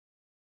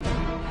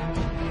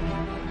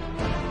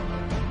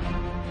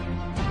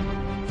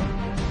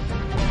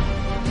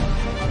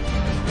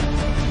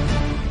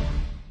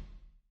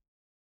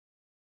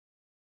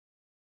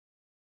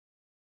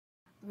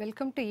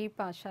Welcome to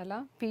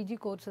ePathshala PG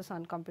courses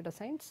on computer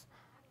science.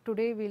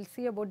 Today we will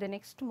see about the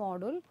next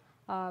module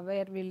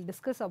where we will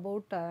discuss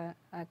about a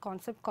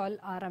concept called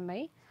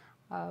RMI.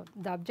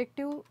 The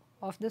objective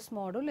of this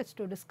module is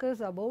to discuss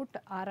about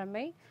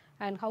RMI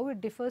and how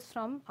it differs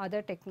from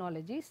other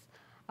technologies.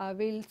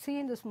 We will see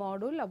in this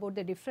module about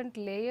the different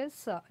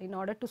layers in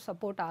order to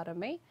support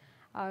RMI.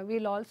 We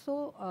will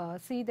also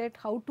see that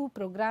how to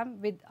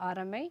program with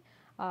RMI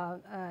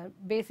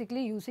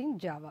basically using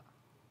Java.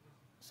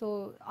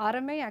 So,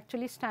 RMI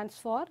actually stands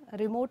for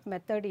remote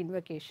method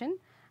invocation.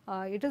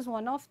 It is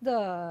one of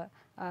the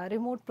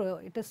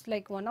it is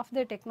like one of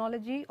the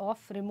technology of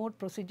remote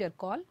procedure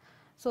call.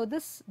 So,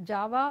 this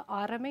Java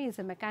RMI is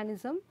a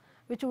mechanism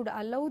which would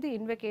allow the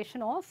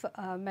invocation of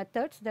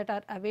methods that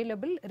are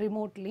available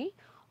remotely,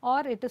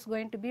 or it is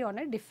going to be on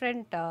a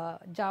different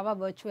Java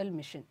virtual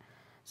machine.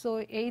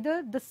 So,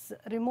 either this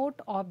remote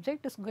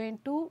object is going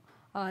to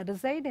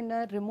reside in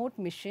a remote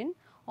machine,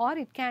 or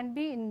it can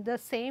be in the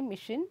same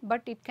machine,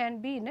 but it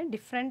can be in a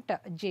different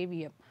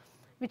JVM,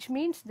 which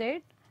means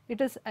that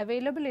it is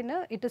available in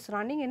a, it is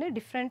running in a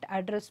different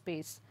address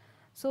space.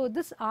 So,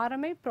 this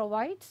RMI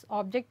provides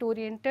object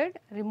oriented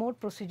remote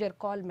procedure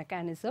call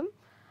mechanism,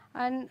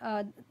 and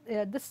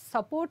this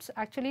supports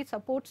actually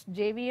supports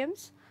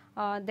JVMs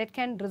that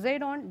can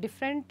reside on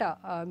different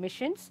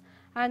machines,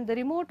 and the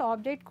remote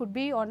object could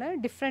be on a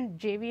different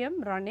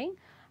JVM running,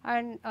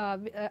 and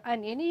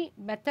any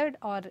method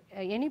or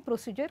any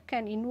procedure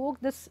can invoke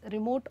this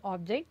remote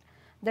object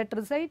that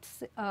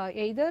resides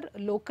either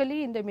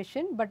locally in the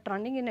machine, but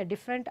running in a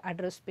different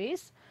address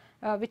space,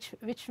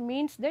 which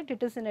means that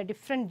it is in a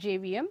different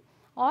JVM,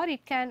 or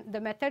it can,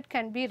 the method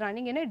can be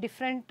running in a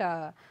different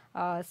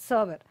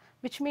server,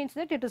 which means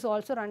that it is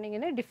also running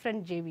in a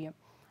different JVM.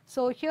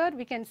 So, here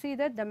we can see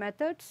that the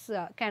methods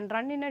can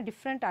run in a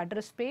different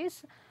address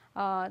space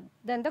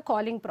than the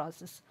calling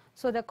process.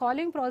 So, the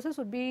calling process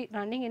would be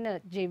running in a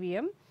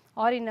JVM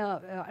or in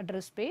a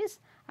address space,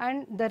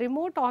 and the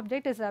remote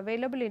object is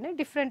available in a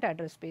different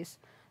address space.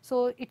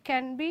 So, it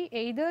can be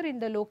either in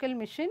the local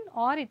machine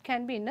or it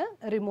can be in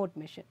a remote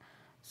machine.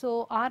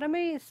 So,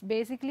 RMI is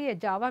basically a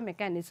Java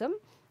mechanism,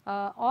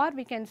 or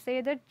we can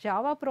say that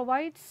Java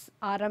provides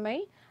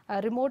RMI,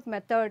 a remote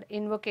method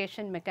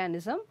invocation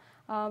mechanism,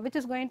 which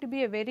is going to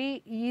be a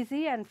very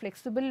easy and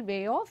flexible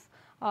way of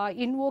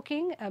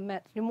invoking a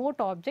remote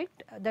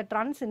object that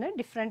runs in a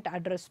different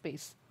address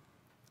space.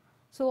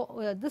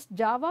 So, this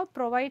Java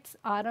provides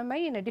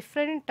RMI in a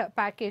different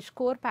package,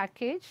 core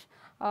package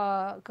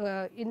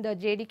in the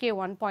JDK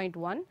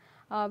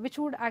 1.1, which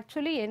would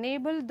actually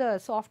enable the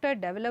software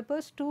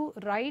developers to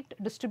write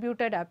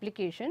distributed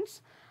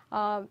applications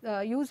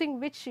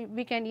using which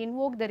we can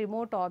invoke the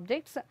remote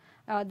objects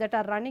that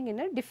are running in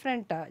a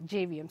different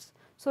JVMs.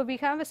 So, we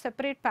have a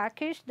separate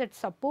package that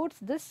supports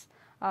this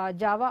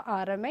Java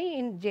RMI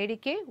in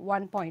JDK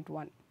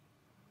 1.1.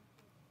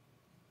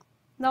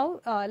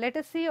 Now, let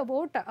us see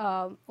about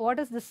what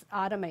is this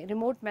RMI,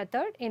 remote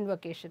method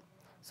invocation.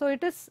 So,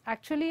 it is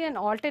actually an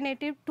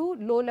alternative to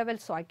low level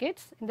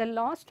sockets. In the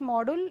last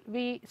module,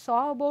 we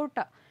saw about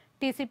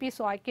TCP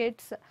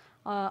sockets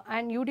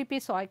and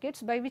UDP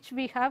sockets, by which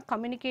we have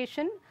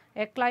communication,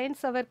 a client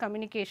server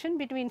communication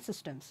between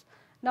systems.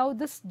 Now,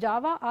 this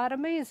Java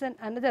RMI is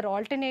another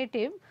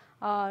alternative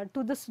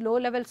to this low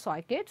level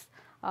sockets.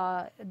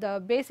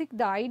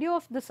 The idea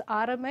of this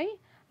RMI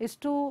is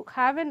to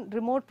have a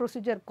remote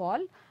procedure call,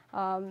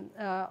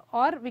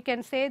 or we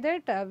can say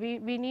that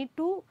we need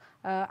to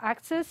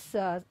access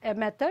a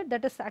method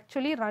that is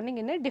actually running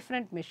in a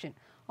different machine,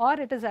 or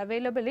it is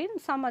available in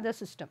some other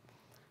system.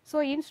 So,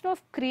 instead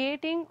of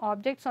creating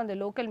objects on the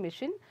local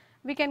machine,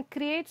 we can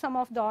create some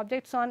of the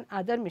objects on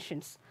other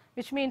machines,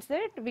 which means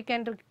that we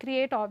can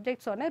create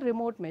objects on a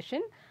remote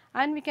machine,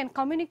 and we can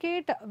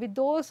communicate with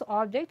those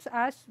objects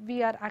as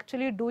we are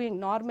actually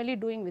normally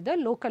doing with the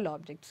local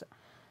objects.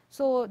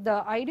 So,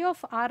 the idea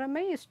of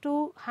RMI is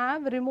to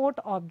have remote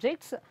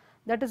objects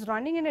that is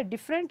running in a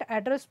different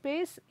address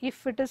space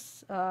if it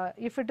is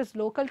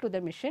local to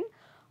the machine,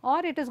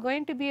 or it is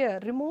going to be a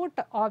remote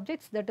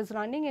objects that is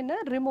running in a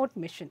remote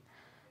machine.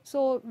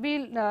 So,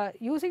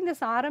 using this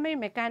RMI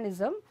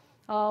mechanism,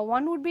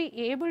 one would be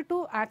able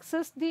to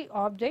access the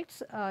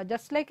objects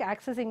just like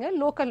accessing a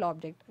local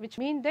object, which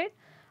means that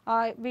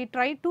we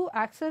try to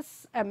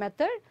access a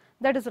method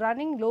that is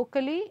running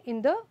locally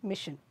in the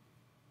machine.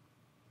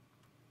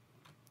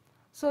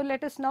 So,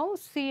 let us now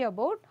see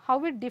about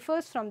how it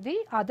differs from the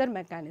other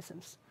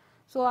mechanisms.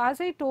 So, as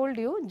I told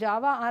you,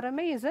 Java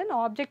RMI is an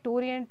object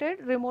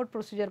oriented remote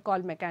procedure call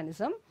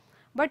mechanism,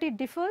 but it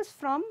differs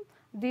from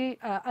the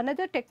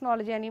another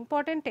technology, an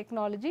important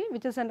technology,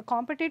 which is a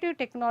competitive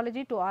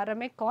technology to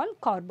RMI called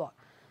CORBA.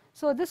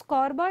 So, this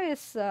CORBA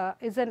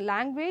is a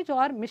language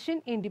or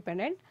machine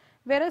independent,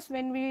 whereas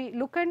when we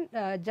look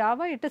at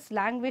Java, it is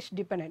language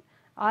dependent.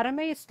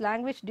 RMI is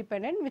language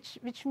dependent,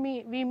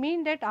 we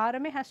mean that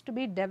RMI has to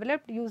be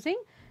developed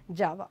using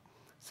Java.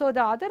 So,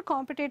 the other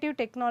competitive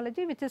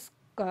technology, which is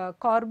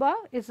CORBA,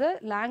 is a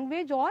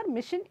language or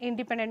machine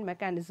independent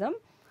mechanism,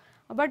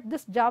 but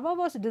this Java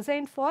was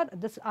designed for,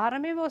 this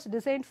RMA was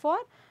designed for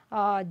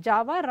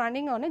Java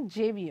running on a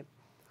JVM.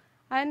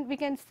 And we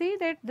can see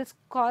that this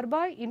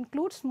Corba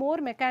includes more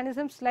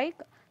mechanisms like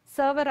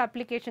server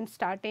application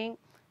starting,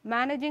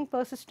 managing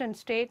persistent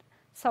state,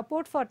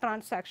 support for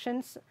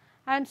transactions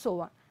and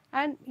so on.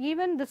 And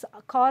even this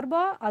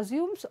Corba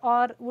assumes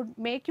or would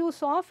make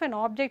use of an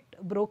object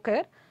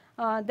broker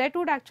that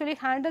would actually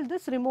handle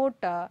this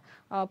remote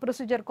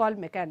procedure call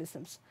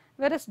mechanisms,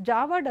 whereas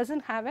Java does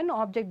not have an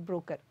object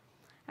broker.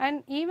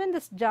 And even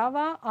this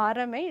Java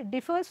RMA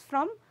differs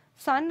from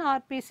Sun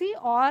RPC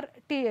or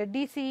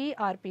DCE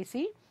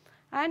RPC,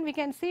 and we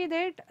can see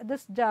that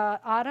this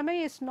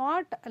RMA is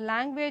not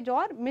language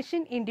or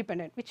mission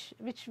independent,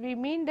 which we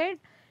mean that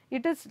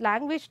it is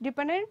language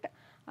dependent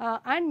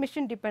and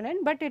mission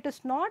dependent, but it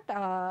is not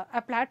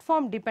a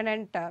platform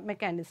dependent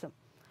mechanism.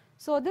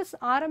 So, this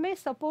RMA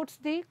supports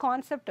the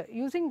concept,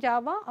 using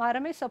Java,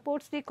 RMA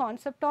supports the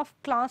concept of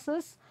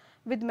classes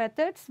with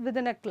methods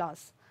within a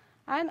class,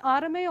 and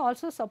RMA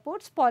also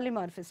supports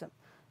polymorphism.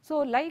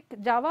 So, like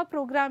Java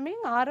programming,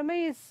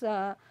 RMA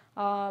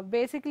is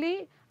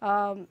basically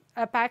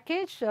a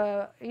package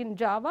in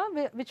Java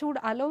which would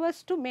allow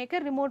us to make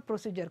a remote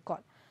procedure call.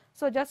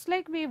 So, just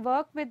like we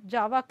work with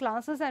Java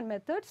classes and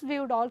methods, we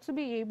would also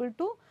be able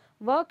to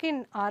work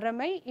in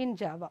RMA in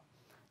Java.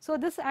 So,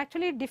 this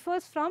actually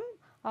differs from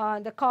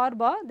the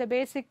Corba, the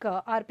basic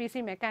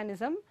RPC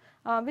mechanism,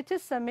 which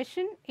is a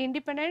mission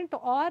independent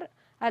or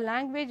a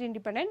language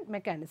independent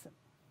mechanism.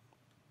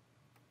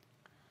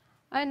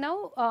 And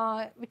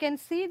now we can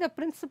see the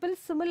principal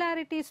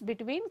similarities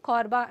between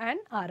Corba and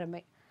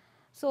RMA.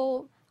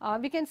 So,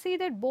 we can see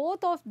that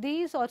both of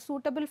these are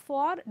suitable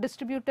for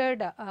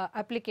distributed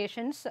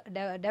applications,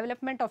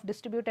 development of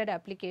distributed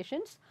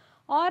applications,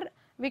 or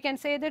we can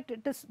say that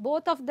it is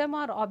both of them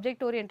are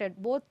object oriented,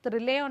 both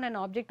rely on an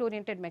object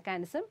oriented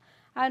mechanism,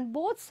 and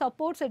both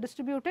supports a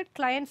distributed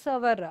client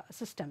server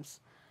systems.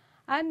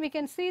 And we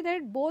can see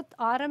that both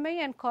RMA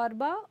and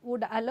Corba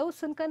would allow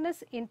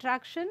synchronous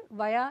interaction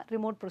via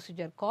remote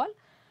procedure call,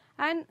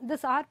 and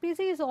this RPC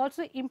is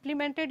also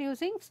implemented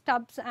using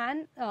stubs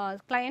and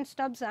client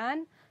stubs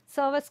and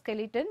server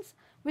skeletons,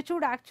 which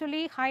would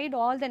actually hide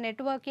all the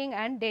networking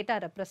and data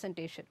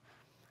representation.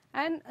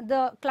 And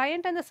the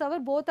client and the server,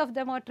 both of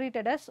them are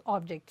treated as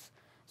objects.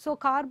 So,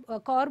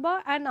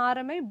 Corba and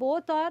RMA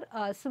both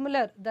are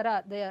similar. There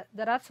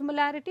are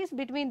similarities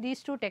between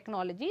these two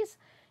technologies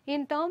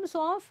in terms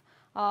of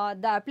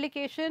the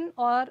application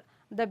or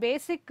the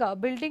basic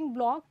building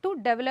block to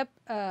develop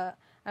a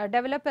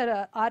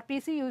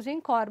RPC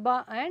using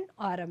Corba and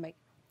RMA.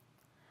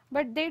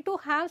 But they too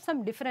have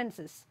some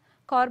differences.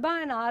 Corba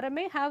and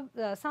RMA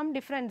have some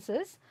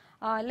differences.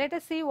 Let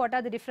us see what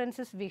are the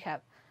differences we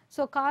have.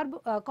 So,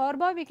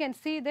 Corba we can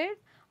see that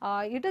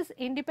it is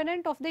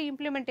independent of the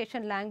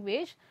implementation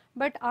language,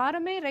 but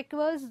RMA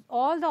requires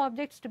all the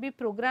objects to be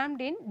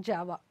programmed in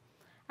Java.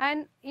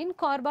 And in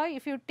Corba,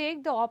 if you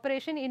take the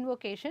operation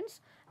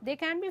invocations, they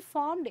can be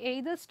formed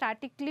either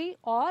statically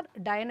or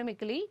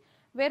dynamically,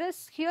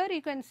 whereas here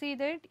you can see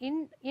that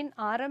in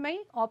RMA,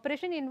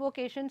 operation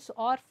invocations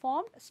are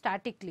formed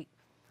statically,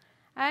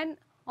 and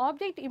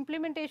object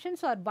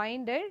implementations are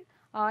binded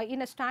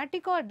in a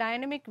static or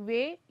dynamic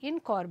way in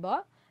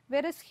Corba,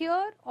 whereas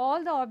here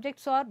all the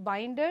objects are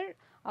binded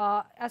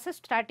as a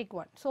static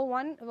one. So,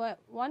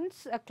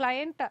 once a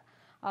client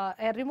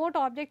a remote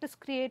object is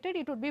created,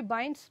 it would be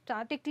bind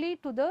statically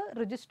to the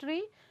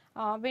registry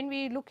when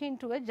we look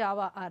into a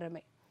Java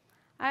RMA.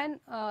 And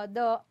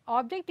the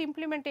object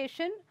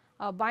implementation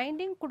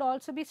binding could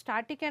also be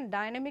static and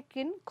dynamic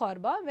in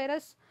Corba,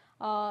 whereas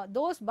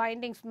those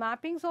bindings,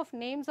 mappings of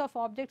names of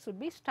objects would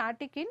be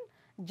static in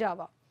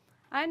Java.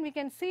 And we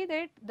can see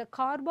that the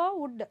Corba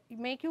would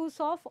make use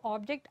of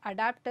object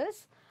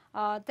adapters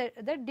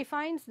that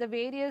defines the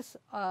various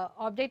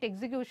object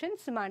execution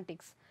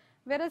semantics,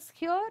 whereas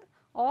here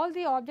all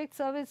the object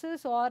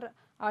services are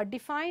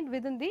defined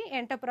within the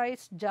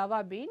enterprise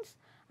Java beans.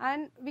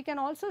 And we can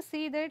also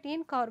see that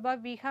in Corba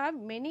we have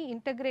many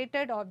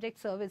integrated object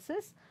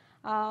services,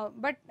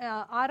 but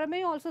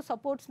RMA also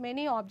supports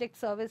many object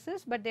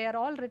services, but they are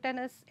all written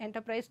as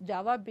enterprise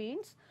Java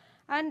beans,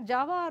 and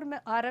Java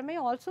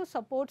RMA also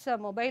supports a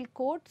mobile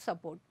code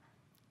support.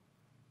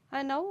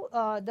 And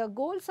now the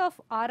goals of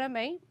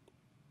RMA.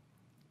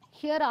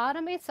 Here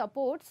RMA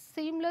supports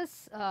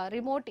seamless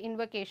remote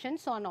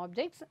invocations on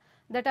objects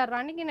that are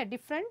running in a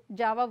different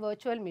Java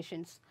virtual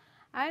machines,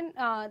 and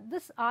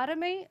this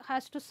RMA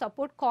has to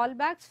support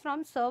callbacks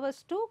from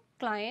servers to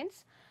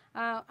clients,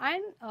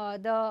 and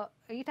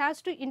it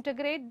has to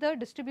integrate the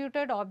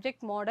distributed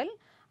object model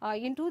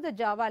into the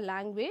Java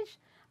language.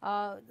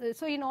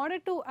 So, in order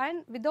to,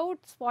 and without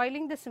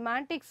spoiling the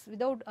semantics,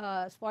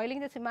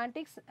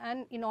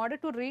 and in order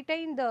to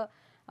retain the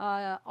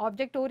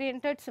object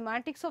oriented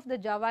semantics of the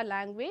Java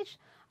language,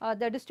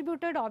 the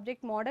distributed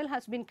object model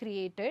has been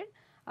created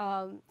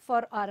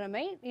for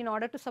RMA in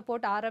order to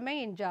support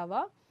RMA in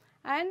Java.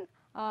 And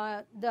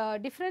the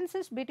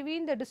differences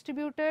between the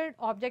distributed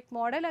object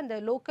model and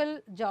the local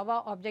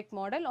Java object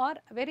model are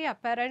very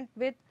apparent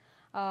with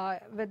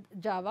with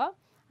Java.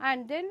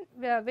 And then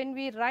when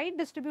we write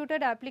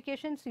distributed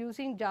applications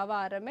using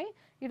Java RMI,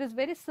 it is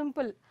very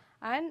simple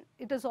and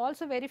it is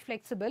also very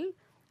flexible.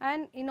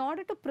 And in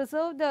order to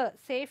preserve the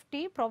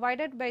safety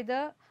provided by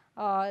the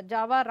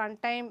Java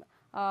runtime,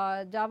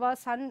 Java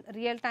Sun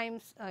real-time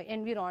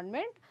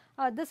environment,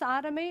 this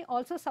RMI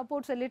also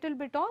supports a little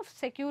bit of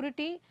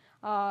security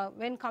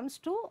when comes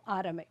to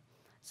RMI.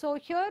 So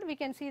here we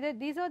can see that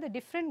these are the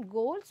different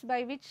goals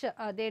by which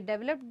they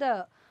developed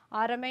the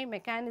RMI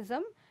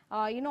mechanism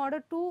in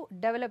order to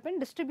develop in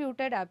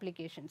distributed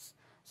applications.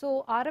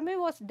 So RMI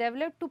was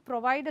developed to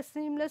provide a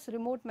seamless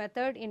remote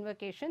method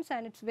invocations,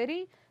 and it's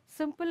very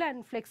simple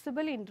and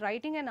flexible in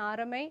writing an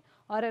RMI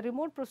or a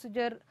remote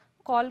procedure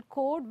called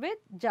code with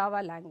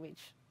Java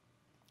language.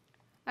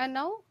 And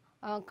now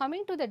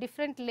coming to the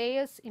different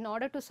layers in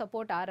order to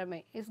support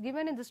RMI is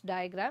given in this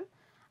diagram.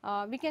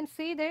 We can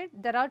see that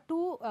there are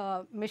two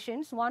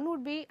machines. One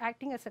would be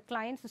acting as a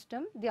client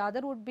system, the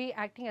other would be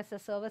acting as a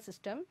server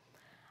system.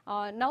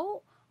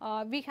 Now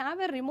we have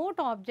a remote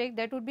object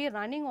that would be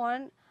running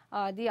on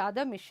the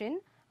other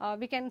machine.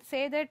 We can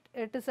say that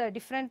it is a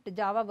different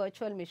Java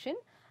virtual machine.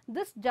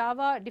 This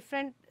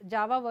different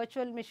Java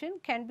virtual machine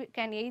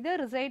can either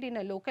reside in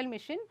a local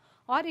machine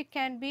or it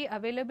can be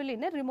available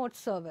in a remote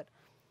server.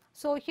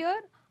 So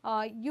here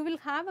you will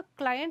have a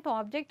client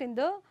object in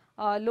the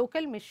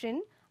local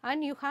machine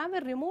and you have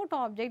a remote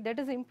object that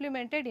is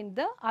implemented in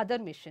the other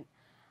machine.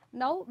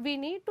 Now we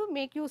need to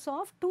make use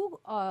of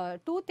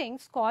two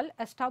things called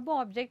a stub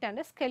object and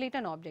a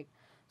skeleton object.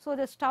 So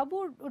the stub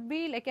would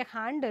be like a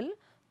handle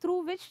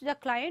through which the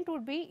client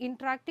would be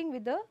interacting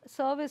with the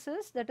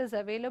services that is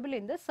available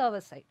in the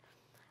server side,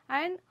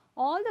 and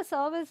all the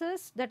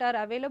services that are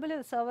available in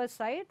the server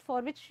side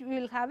for which you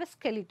will have a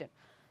skeleton.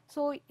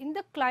 So in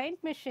the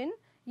client machine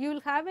you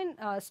will have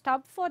a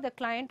stub for the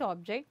client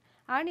object,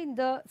 and in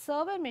the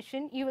server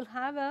machine you will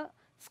have a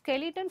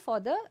skeleton for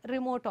the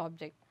remote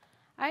object.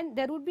 And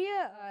there would be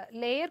a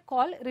layer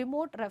called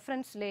remote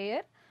reference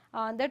layer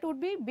that would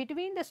be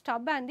between the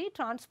stub and the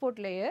transport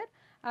layer.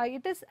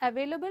 It is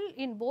available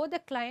in both the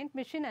client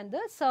machine and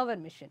the server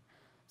machine.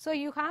 So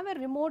you have a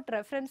remote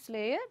reference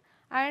layer,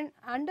 and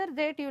under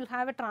that you will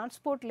have a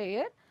transport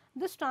layer.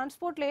 This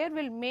transport layer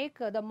will make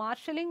the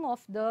marshalling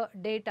of the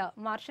data,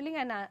 marshalling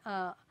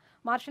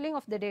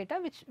of the data,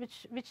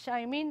 which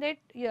I mean that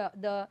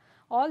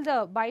all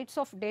the bytes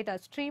of data,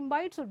 stream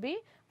bytes would be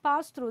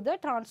passed through the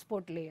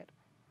transport layer.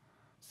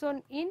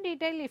 So in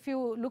detail, if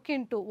you look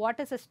into what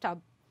is a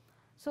stub.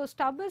 So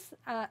stub is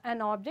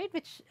an object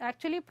which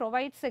actually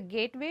provides a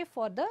gateway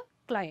for the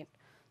client.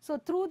 So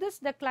through this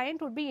the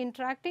client would be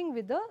interacting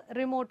with the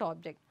remote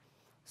object.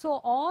 So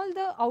all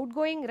the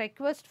outgoing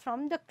requests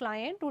from the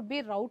client would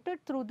be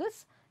routed through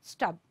this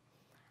stub,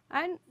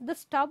 and the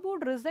stub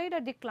would reside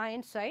at the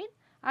client side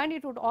and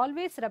it would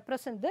always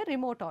represent the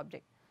remote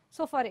object.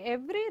 So for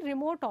every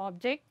remote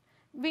object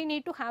we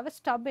need to have a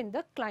stub in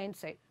the client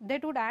side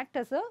that would act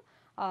as a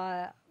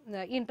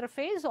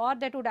interface, or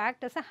that would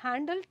act as a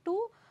handle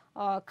to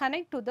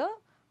connect to the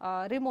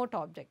remote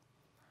object.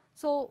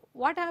 So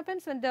what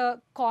happens when the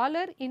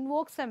caller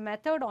invokes a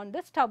method on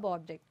the stub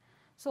object?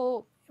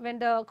 So when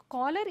the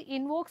caller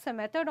invokes a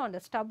method on the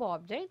stub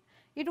object,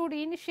 it would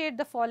initiate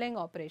the following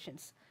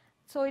operations.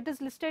 So it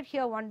is listed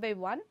here one by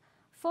one.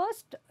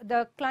 First,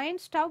 the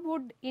client stub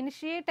would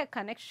initiate a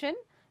connection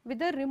with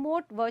the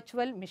remote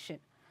virtual machine.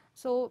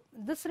 So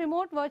this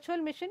remote virtual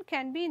machine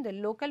can be in the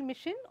local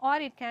machine or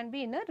it can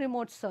be in a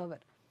remote server.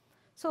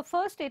 So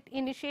first it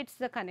initiates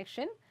the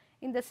connection.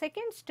 In the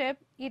second step,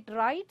 it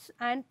writes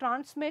and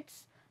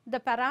transmits the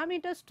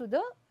parameters to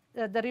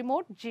the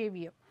remote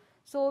JVM.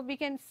 So we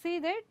can see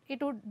that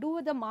it would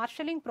do the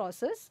marshalling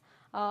process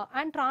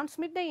and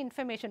transmit the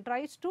information,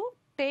 tries to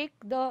take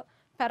the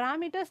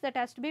parameters that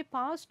has to be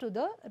passed to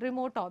the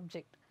remote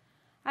object.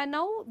 And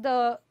now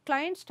the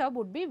client stub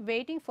would be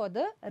waiting for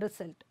the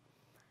result.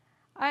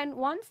 And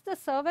once the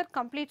server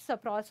completes the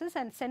process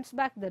and sends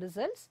back the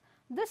results,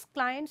 this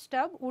client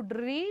stub would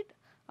read,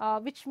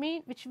 which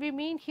we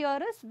mean here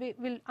is we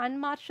will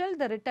unmarshal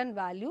the return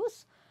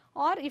values,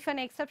 or if an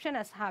exception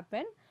has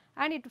happened,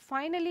 and it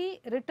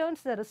finally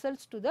returns the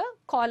results to the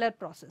caller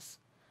process.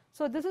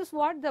 So this is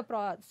what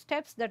the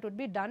steps that would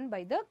be done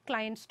by the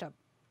client stub.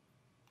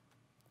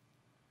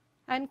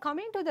 And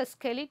coming to the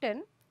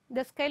skeleton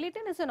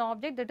is an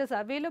object that is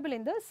available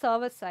in the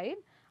server side,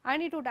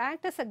 and it would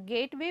act as a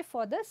gateway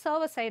for the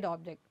server side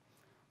object.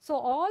 So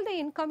all the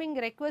incoming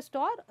requests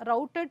are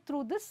routed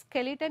through this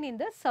skeleton in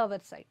the server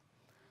side.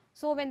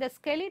 So when the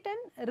skeleton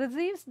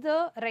receives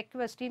the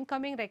request,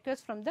 incoming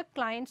request from the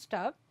client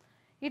stub,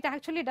 it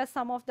actually does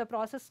some of the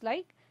process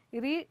like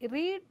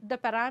read the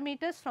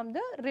parameters from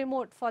the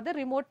remote for the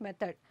remote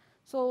method.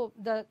 So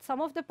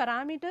some of the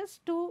parameters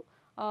to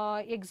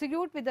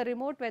execute with the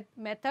remote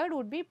method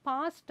would be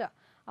passed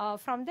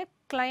from the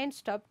client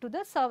stub to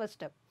the server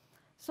stub.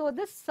 So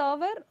this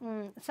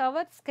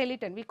server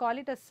skeleton, we call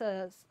it as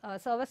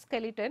server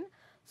skeleton.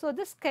 So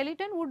this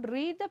skeleton would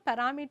read the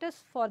parameters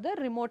for the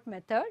remote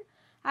method,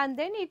 and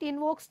then it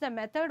invokes the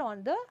method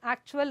on the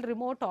actual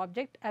remote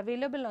object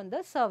available on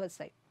the server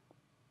side.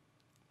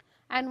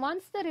 And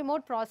once the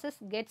remote process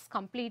gets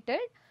completed,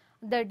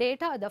 the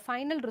data, the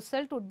final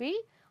result would be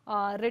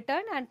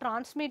returned and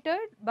transmitted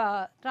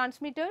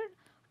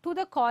to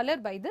the caller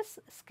by this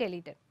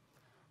skeleton.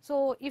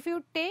 So, if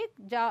you take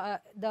the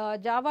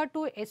Java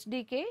 2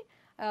 SDK,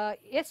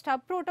 a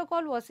stub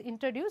protocol was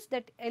introduced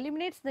that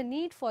eliminates the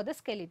need for the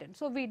skeleton.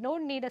 So, we do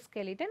not need a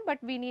skeleton,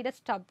 but we need a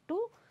stub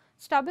too.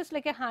 Stub is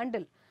like a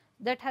handle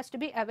that has to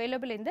be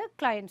available in the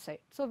client side.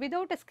 So,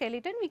 without a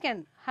skeleton we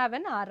can have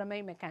an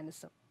RMI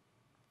mechanism.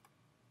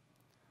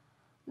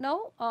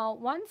 Now,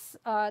 once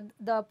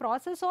the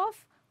process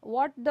of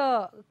what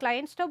the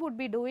client stub would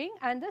be doing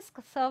and the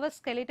server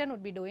skeleton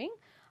would be doing,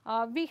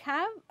 we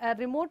have a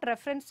remote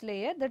reference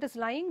layer that is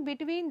lying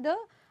between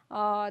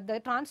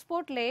the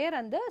transport layer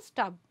and the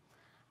stub,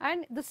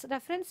 and this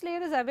reference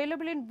layer is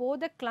available in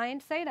both the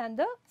client side and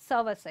the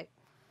server side.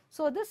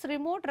 So, this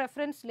remote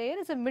reference layer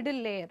is a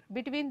middle layer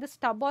between the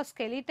stub or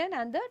skeleton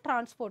and the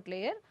transport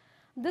layer.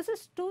 This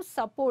is to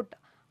support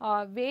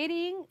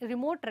varying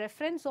remote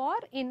reference or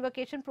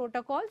invocation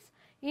protocols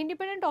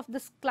independent of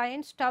this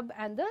client stub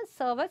and the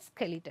server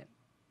skeleton.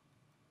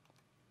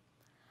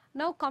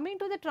 Now, coming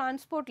to the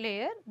transport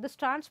layer, this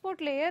transport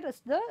layer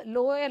is the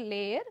lower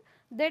layer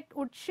that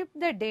would ship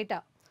the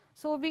data.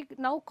 So, we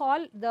now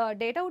call the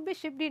data would be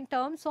shipped in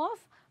terms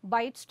of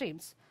byte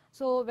streams.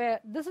 So, where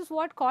this is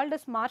what called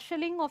as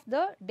marshalling of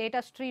the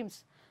data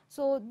streams.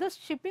 So, this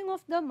shipping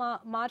of the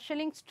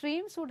marshalling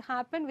streams would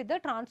happen with the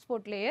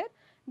transport layer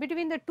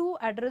between the two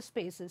address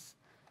spaces.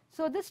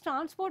 So, this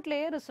transport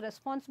layer is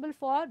responsible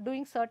for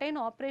doing certain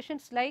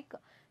operations like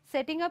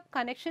setting up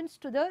connections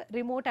to the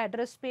remote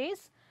address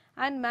space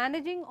and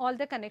managing all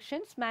the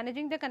connections,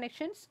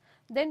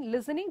 then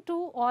listening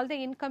to all the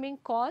incoming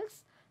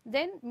calls,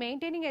 then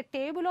maintaining a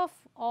table of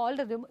all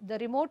the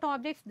remote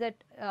objects that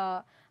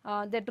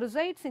that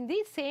resides in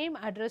the same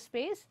address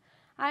space,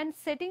 and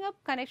setting up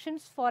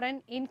connections for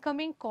an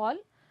incoming call,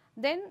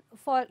 then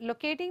for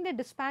locating the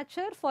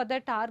dispatcher for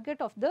the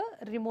target of the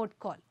remote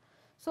call.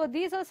 So,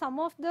 these are some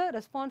of the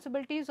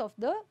responsibilities of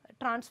the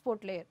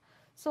transport layer.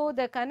 So,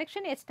 the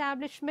connection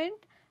establishment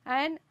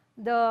and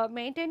the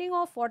maintaining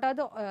of what are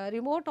the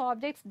remote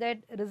objects that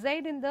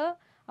reside in the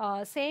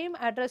same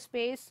address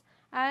space,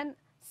 and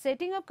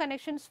setting up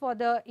connections for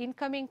the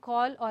incoming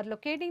call or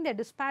locating the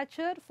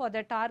dispatcher for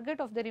the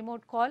target of the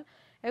remote call,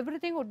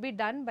 everything would be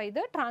done by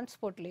the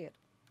transport layer.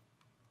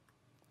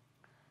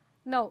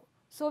 Now,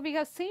 so we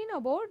have seen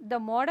about the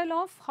model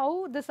of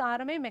how this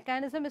RMI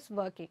mechanism is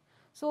working.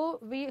 So,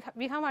 we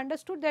have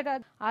understood that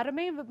a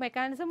RMI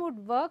mechanism would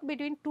work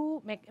between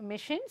two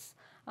machines,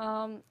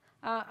 and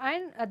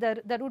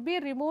there would be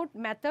a remote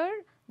method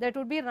that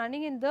would be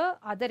running in the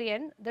other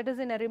end, that is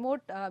in a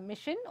remote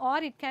machine, or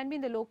it can be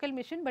in the local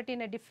machine but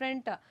in a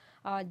different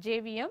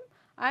JVM,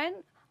 and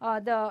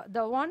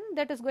the one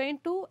that is going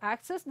to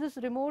access this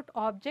remote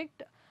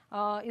object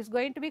is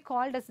going to be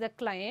called as the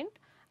client,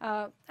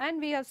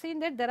 and we have seen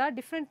that there are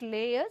different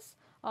layers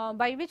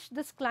by which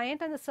this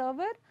client and the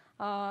server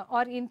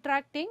are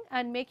interacting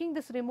and making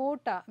this remote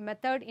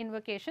method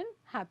invocation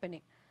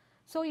happening.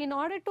 So, in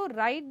order to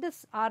write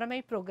this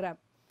RMI program,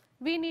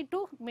 we need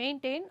to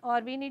maintain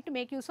or we need to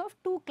make use of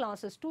two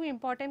classes, two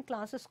important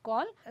classes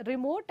called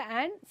remote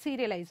and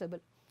serializable.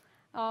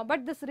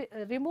 But this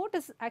remote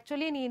is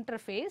actually an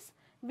interface.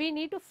 We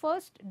need to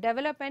first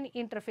develop an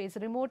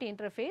interface, remote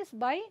interface,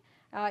 by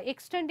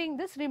extending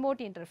this remote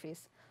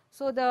interface.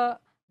 So, the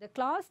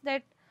class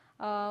that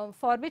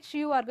for which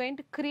you are going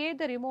to create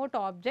the remote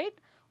object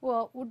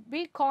would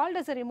be called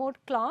as a remote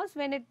class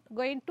when it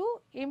going to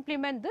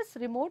implement this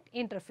remote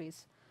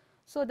interface.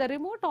 So, the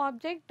remote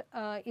object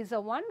is a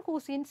one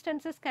whose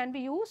instances can be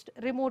used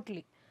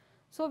remotely.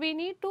 So, we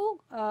need to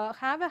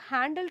have a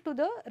handle to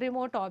the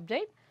remote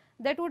object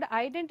that would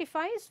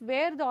identifies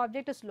where the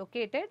object is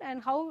located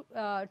and how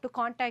to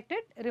contact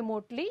it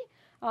remotely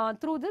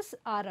through this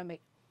RMI.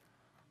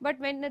 But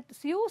when it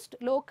is used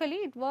locally,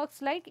 it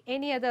works like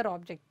any other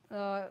object,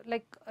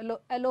 like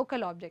a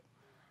local object.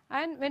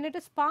 And when it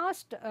is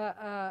passed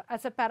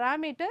as a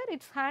parameter,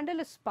 its handle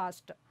is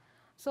passed.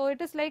 So,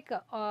 it is like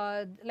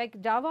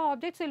Java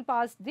objects will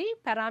pass the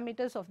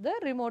parameters of the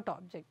remote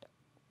object.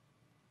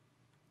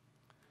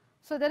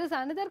 So, there is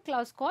another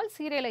class called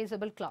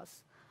serializable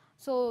class.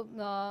 So,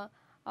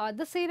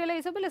 the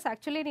serializable is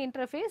actually an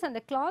interface, and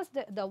the class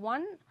the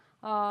one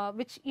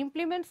which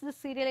implements the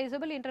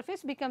serializable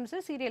interface becomes a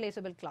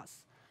serializable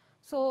class.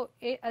 So,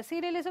 a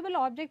serializable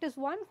object is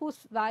one whose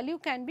value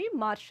can be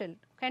marshaled,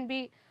 can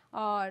be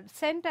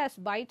sent as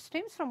byte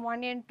streams from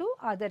one end to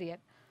other end.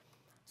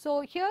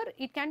 So, here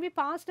it can be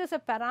passed as a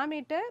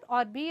parameter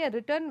or be a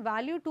return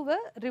value to a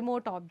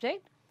remote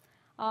object.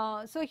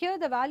 So, here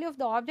the value of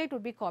the object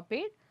would be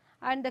copied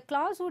and the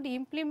class would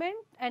implement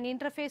an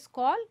interface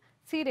called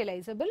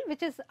serializable,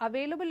 which is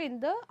available in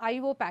the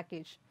IO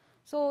package.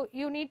 So,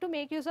 you need to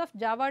make use of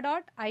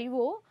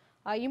java.io,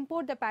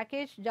 import the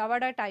package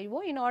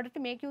java.io in order to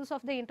make use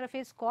of the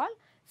interface called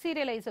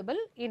serializable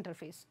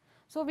interface.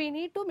 So, we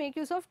need to make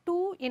use of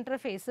two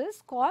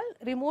interfaces called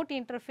remote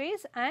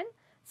interface and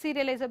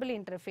serializable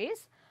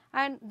interface,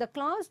 and the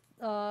class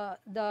the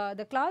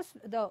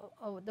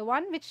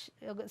one which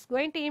is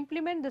going to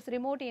implement this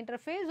remote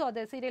interface or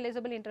the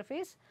serializable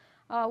interface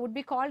would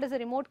be called as a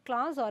remote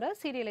class or a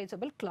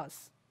serializable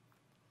class.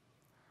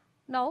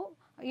 Now,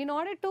 in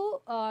order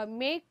to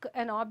make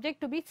an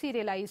object to be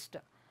serialized,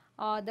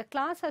 the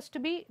class has to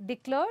be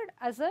declared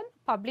as a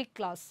public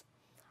class.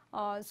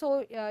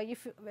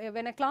 If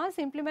when a class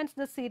implements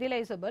the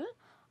serializable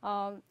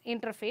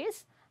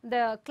interface,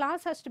 the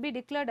class has to be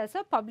declared as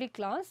a public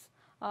class,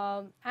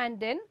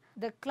 and then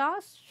the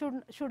class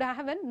should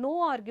have a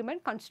no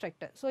argument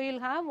constructor. So, you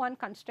will have one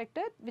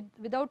constructor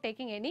without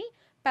taking any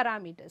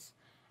parameters,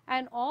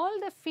 and all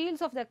the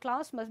fields of the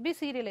class must be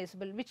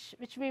serializable,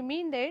 which we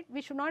mean that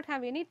we should not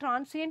have any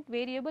transient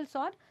variables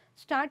or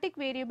static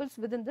variables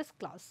within this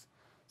class.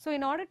 So,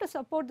 in order to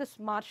support this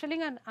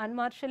marshalling and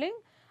unmarshalling,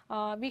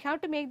 we have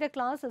to make the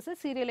class as a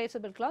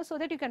serializable class, so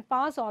that you can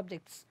pass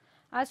objects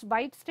as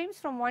byte streams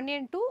from one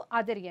end to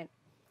other end.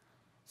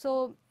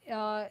 So,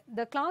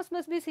 the class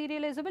must be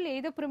serializable,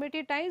 either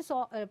primitive types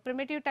or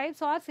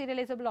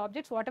serializable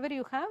objects, whatever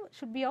you have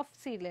should be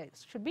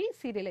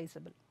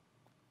serializable.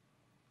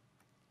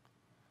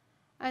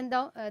 And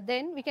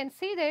then we can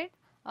see that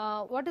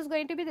what is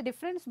going to be the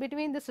difference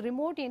between this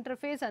remote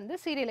interface and the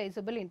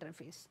serializable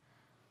interface.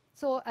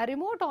 So, a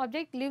remote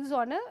object lives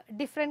on a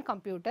different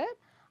computer.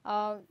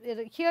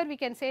 Here we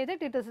can say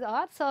that it is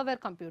our server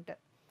computer,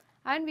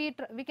 and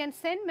we can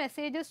send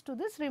messages to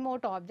this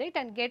remote object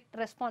and get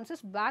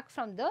responses back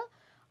from the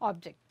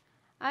object,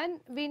 and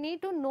we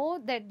need to know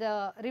that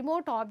the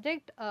remote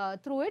object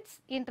through its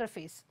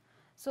interface.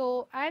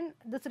 So, and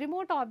this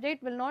remote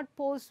object will not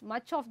pose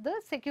much of the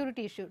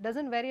security issue, does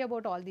not worry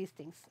about all these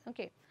things.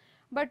 Okay.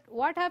 But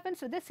what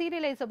happens with the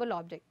serializable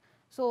object?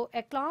 So,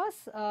 a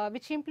class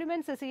which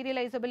implements a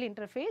serializable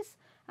interface,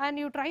 and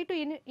you try to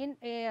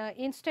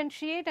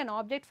instantiate an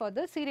object for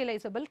the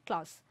serializable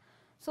class.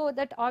 So,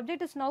 that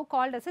object is now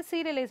called as a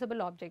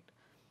serializable object.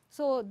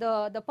 So,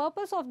 the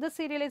purpose of the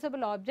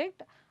serializable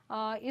object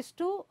is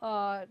to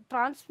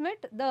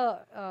transmit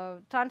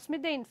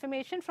the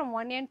information from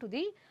one end to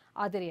the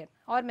other end,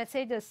 or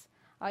messages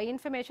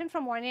information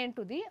from one end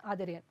to the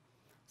other end.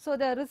 So,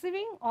 the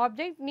receiving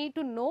object need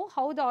to know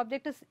how the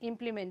object is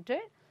implemented.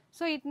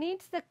 So, it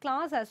needs the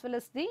class as well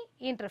as the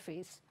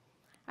interface,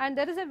 and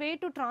there is a way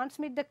to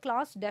transmit the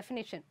class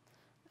definition,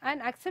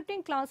 and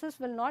accepting classes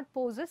will not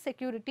pose a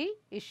security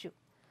issue.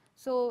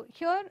 So,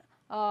 here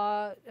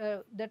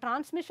the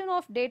transmission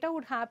of data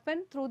would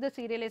happen through the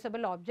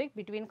serializable object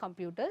between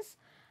computers,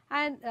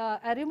 and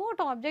a remote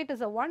object is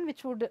the one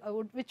which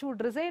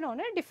would reside on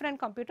a different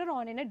computer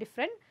or in a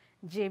different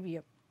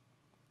JVM.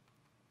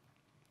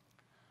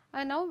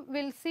 And now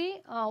we will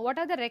see what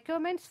are the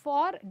requirements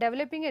for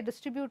developing a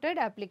distributed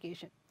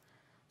application.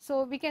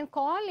 So, we can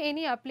call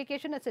any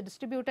application as a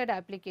distributed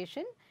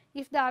application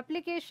if the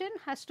application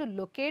has to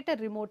locate a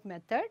remote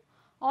method,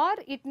 or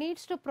it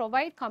needs to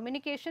provide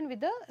communication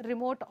with the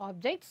remote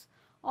objects,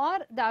 or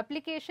the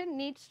application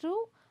needs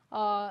to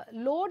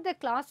load the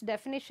class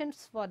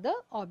definitions for the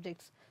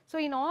objects. So,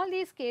 in all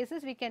these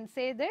cases we can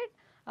say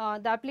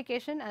that the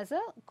application as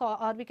a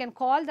or we can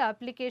call the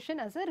application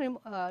as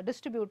a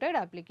distributed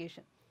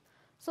application.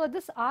 So,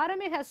 this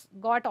RMA has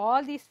got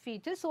all these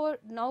features. So,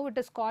 now it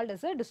is called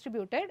as a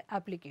distributed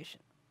application.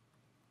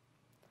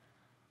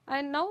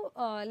 And now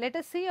let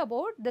us see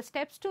about the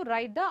steps to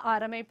write the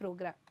RMA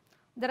program.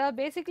 There are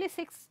basically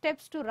 6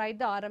 steps to write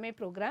the RMA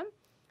program.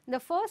 The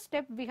first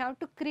step, we have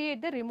to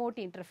create the remote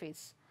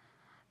interface.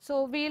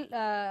 So,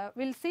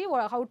 we'll see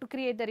how to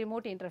create the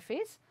remote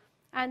interface,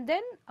 and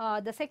then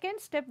the second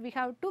step, we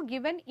have to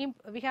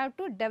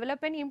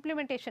develop an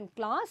implementation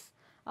class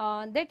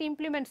that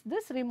implements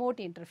this remote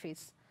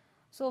interface.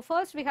 So,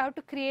 first we have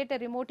to create a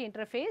remote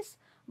interface.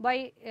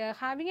 By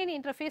having an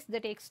interface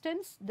that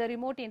extends the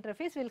remote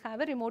interface, we will have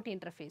a remote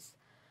interface.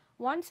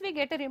 Once we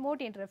get a remote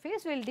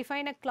interface, we will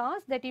define a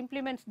class that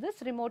implements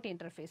this remote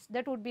interface,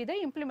 that would be the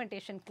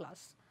implementation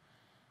class.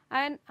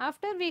 And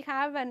after we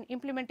have an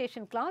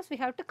implementation class, we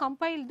have to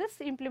compile this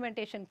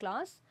implementation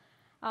class.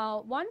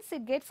 Once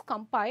it gets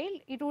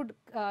compiled, it would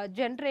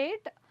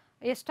generate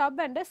a stub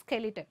and a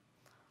skeleton.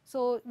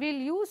 So, we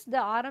will use the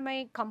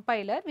RMI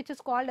compiler, which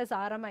is called as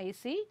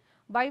RMIC,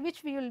 by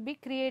which we will be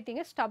creating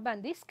a stub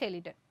and the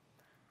skeleton.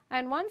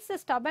 And once the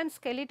stub and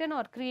skeleton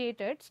are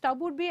created, stub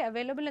would be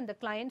available in the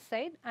client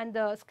side and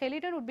the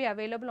skeleton would be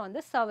available on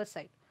the server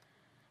side.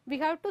 We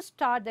have to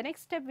start, the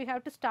next step, we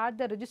have to start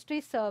the registry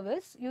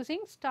service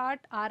using start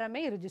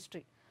RMA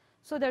registry.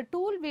 So, the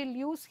tool we will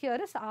use here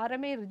is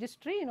RMA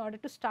registry in order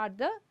to start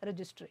the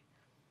registry.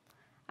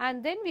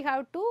 And then we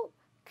have to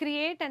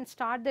create and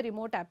start the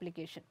remote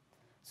application.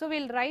 So,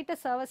 we will write a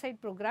server side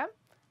program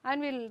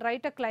and we will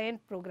write a client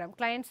program,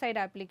 client side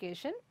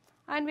application,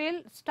 and we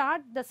will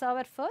start the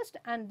server first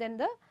and then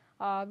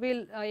we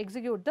will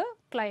execute the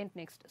client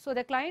next. So,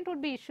 the client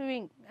would be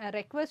issuing a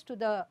request to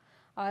the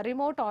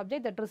remote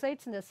object that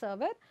resides in the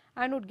server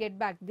and would get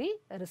back the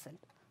result.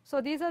 So,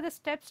 these are the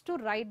steps to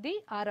write the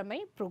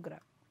RMI program.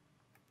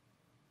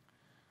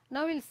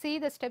 Now, we will see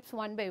the steps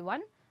one by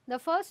one. The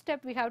first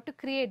step, we have to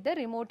create the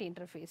remote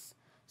interface.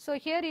 So,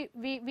 here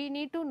we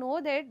need to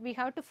know that we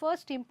have to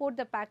first import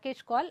the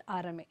package called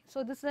RMI.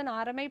 So, this is an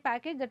RMI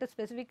package that is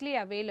specifically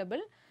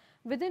available,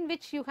 within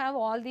which you have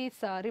all these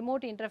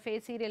remote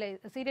interface.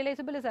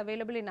 Serializable is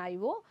available in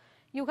IO.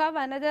 You have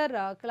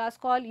another class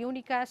called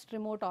unicast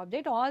remote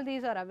object. All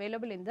these are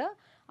available in the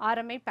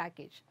RMI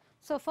package.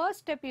 So, first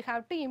step, you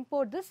have to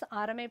import this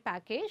RMI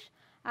package,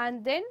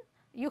 and then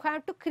you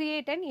have to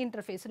create an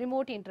interface,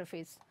 remote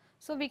interface.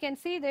 So, we can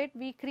see that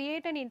we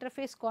create an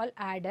interface called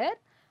adder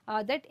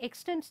that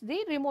extends the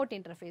remote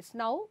interface.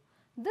 Now,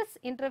 this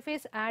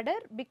interface adder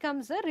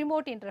becomes a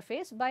remote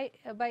interface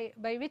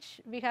by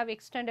which we have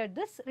extended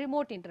this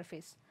remote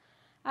interface.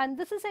 And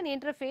this is an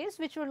interface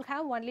which will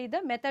have only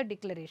the method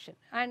declaration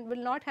and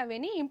will not have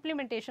any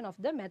implementation of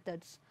the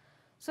methods.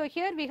 So,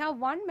 here we have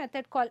one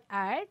method called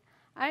add,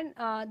 and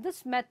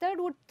this method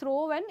would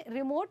throw an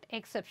remote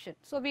exception.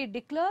 So, we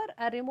declare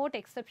a remote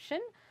exception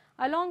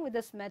along with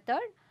this method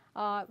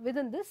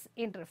within this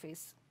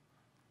interface.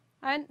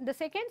 And the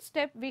second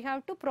step, we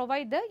have to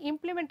provide the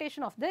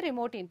implementation of the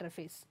remote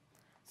interface.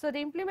 So, the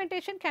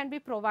implementation can be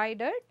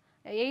provided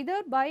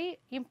either by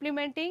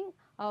implementing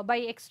by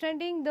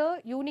extending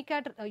the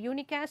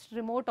unicast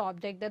remote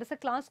object. There is a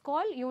class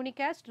called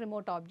unicast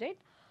remote object,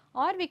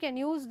 or we can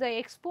use the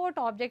export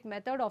object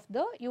method of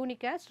the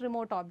unicast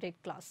remote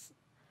object class.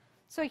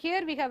 So,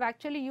 here we have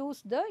actually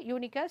used the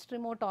unicast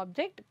remote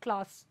object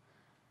class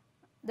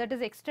that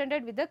is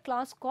extended with the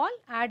class called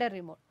adder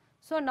remote.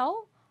 So,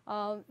 now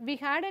we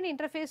had an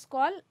interface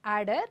called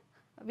adder,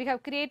 we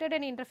have created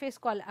an interface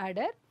called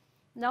adder.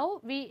 Now,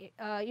 we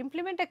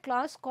implement a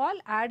class called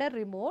adder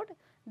remote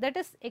that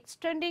is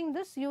extending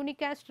this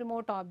unicast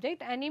remote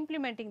object and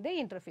implementing the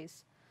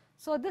interface.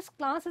 So, this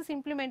class is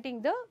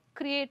implementing the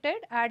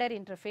created adder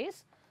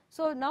interface.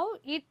 So, now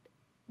it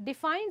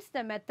defines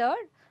the method,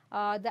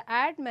 the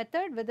add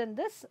method within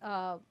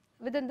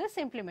this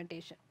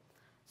implementation.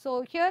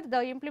 So, here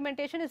the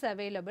implementation is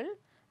available,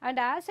 and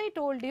as I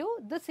told you,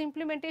 this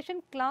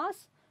implementation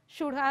class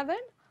should have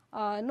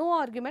an no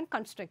argument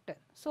constructor.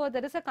 So,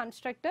 there is a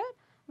constructor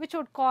which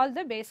would call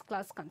the base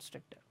class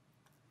constructor.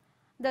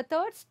 The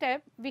third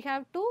step, we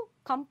have to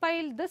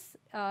compile this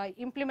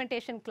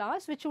implementation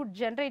class which would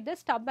generate the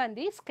stub and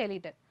the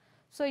skeleton.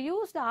 So,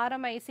 use the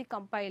RMIC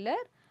compiler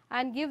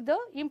and give the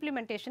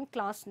implementation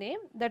class name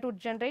that would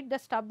generate the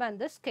stub and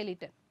the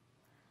skeleton.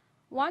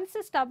 Once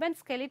the stub and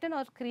skeleton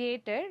are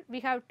created, we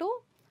have to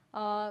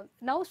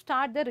now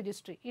start the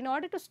registry. In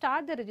order to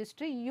start the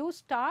registry, use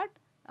start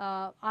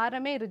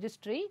RMI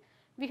registry.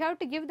 We have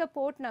to give the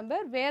port number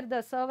where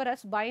the server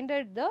has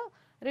binded the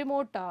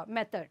remote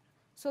method.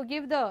 So,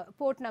 give the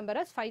port number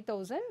as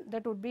 5000,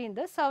 that would be in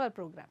the server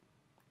program.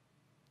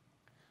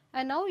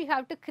 And now you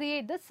have to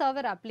create the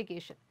server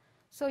application.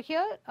 So,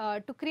 here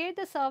to create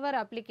the server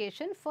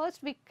application,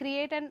 first we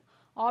create an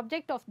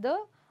object of the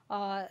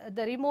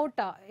remote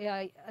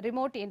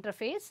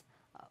interface,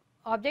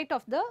 object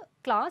of the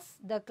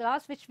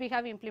class which we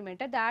have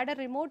implemented. The adder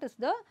remote is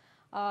the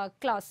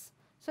class.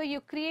 So,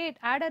 you create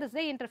adder is the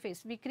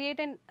interface. We create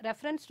a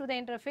reference to the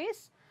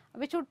interface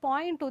which would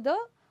point to the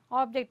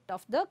object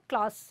of the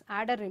class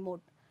adder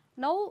remote.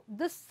 Now,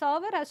 this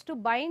server has to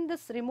bind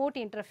this remote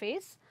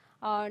interface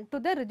to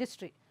the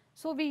registry.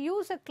 So, we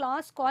use a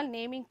class called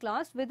naming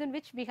class, within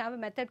which we have a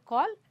method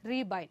called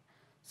rebind.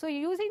 So,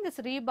 using this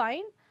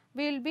rebind,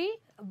 we will be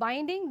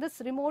binding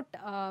this remote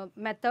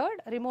method,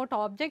 remote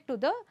object to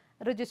the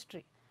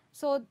registry.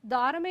 So, the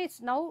RMI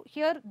is now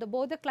here,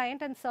 both the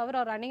client and server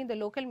are running in the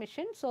local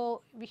machine.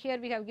 So, here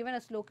we have given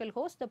as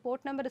localhost, the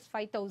port number is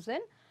 5000,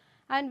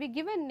 and we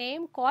give a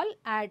name called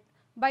add,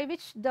 by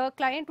which the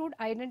client would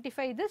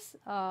identify this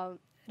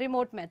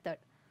remote method,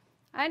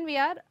 and we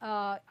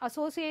are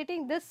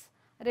associating this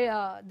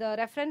the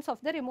reference of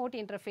the remote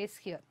interface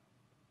here.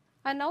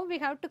 And now we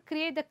have to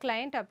create the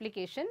client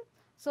application.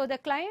 So, the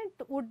client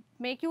would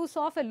make use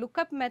of a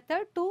lookup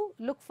method to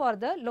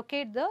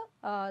locate the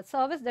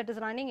service that is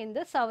running in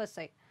the server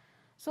side.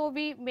 So,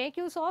 we make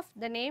use of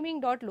the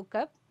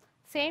naming.lookup,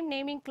 same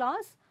naming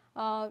class,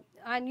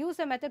 and use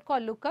a method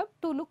called lookup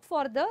to look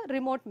for the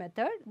remote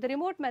method. The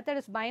remote method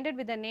is binded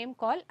with a name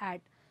called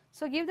add.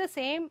 So, give the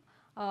same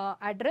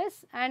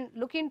address and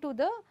look into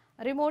the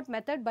remote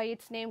method by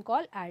its name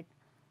called add.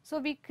 So,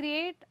 we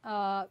create,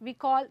 we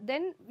call,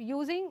 then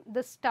using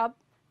the stub,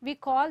 we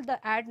call the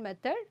add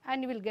method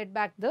and you will get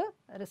back the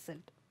result.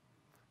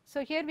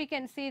 So, here we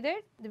can see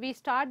that we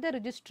start the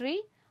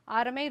registry,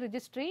 RMI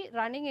registry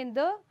running in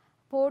the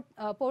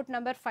port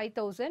number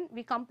 5000.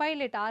 We compile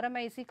it,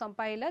 RMIC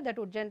compiler, that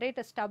would generate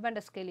a stub and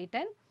a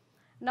skeleton.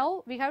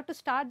 Now, we have to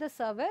start the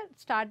server,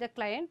 start the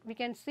client. We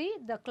can see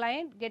the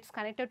client gets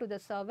connected to the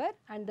server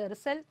and the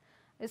result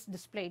is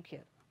displayed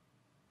here.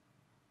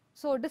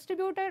 So,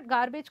 distributed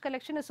garbage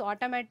collection is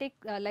automatic,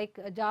 like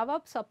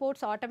Java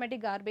supports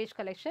automatic garbage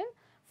collection.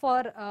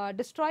 For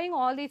destroying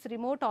all these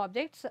remote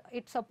objects,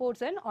 it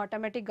supports an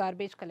automatic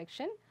garbage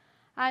collection.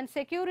 And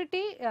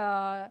security,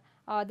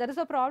 There is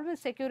a problem with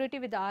security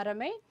with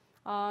RMI.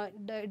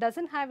 It does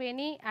not have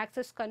any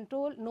access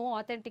control, no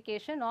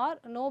authentication or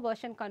no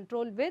version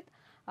control with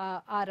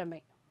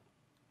RMI.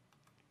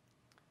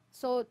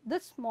 So,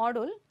 this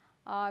module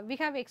we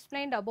have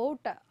explained about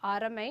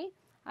RMI,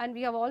 and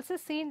we have also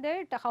seen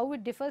that how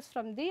it differs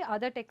from the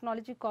other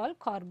technology called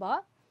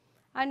CORBA,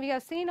 and we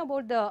have seen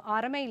about the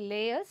RMI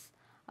layers,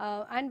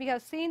 and we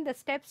have seen the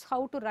steps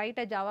how to write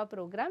a Java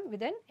program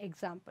with an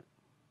example.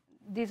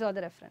 These are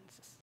the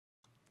references.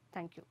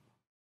 Thank you.